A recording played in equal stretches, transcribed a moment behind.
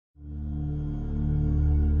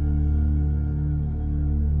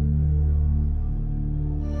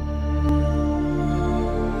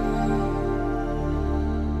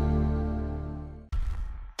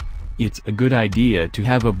It's a good idea to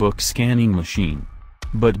have a book scanning machine.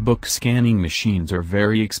 But book scanning machines are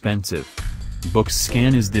very expensive.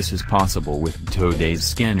 BookScan this is possible with today's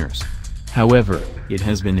scanners. However, it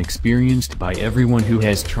has been experienced by everyone who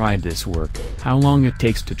has tried this work, how long it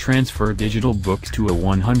takes to transfer digital books to a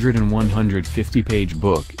 100 and 150 page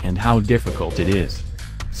book and how difficult it is.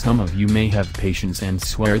 Some of you may have patience and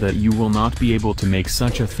swear that you will not be able to make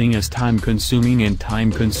such a thing as time-consuming,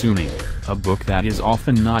 a book that is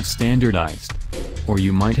often not standardized. Or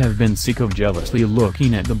you might have been sick of jealously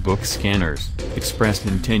looking at the book scanners, expressed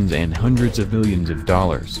in tens and hundreds of millions of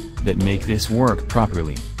dollars, that make this work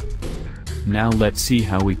properly. Now let's see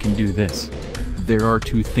how we can do this. There are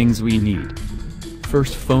two things we need.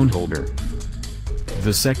 First, phone holder.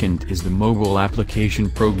 The second is the mobile application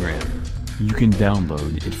program. You can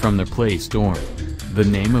download it from the Play Store. The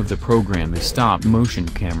name of the program is Stop Motion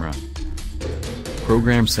Camera.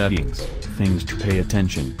 Program settings, things to pay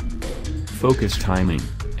attention. Focus timing,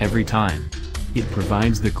 every time. It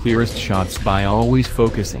provides the clearest shots by always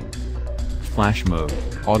focusing. Flash mode,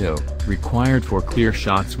 auto, required for clear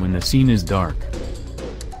shots when the scene is dark.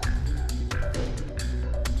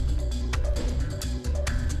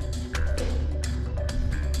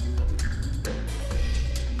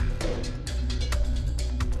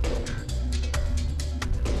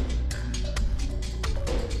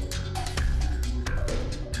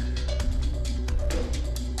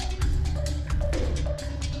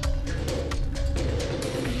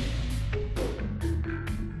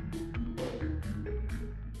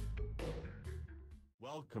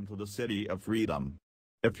 Welcome to the City of Freedom.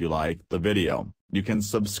 If you liked the video, you can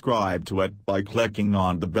subscribe to it by clicking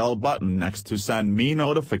on the bell button next to send me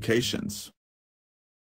notifications.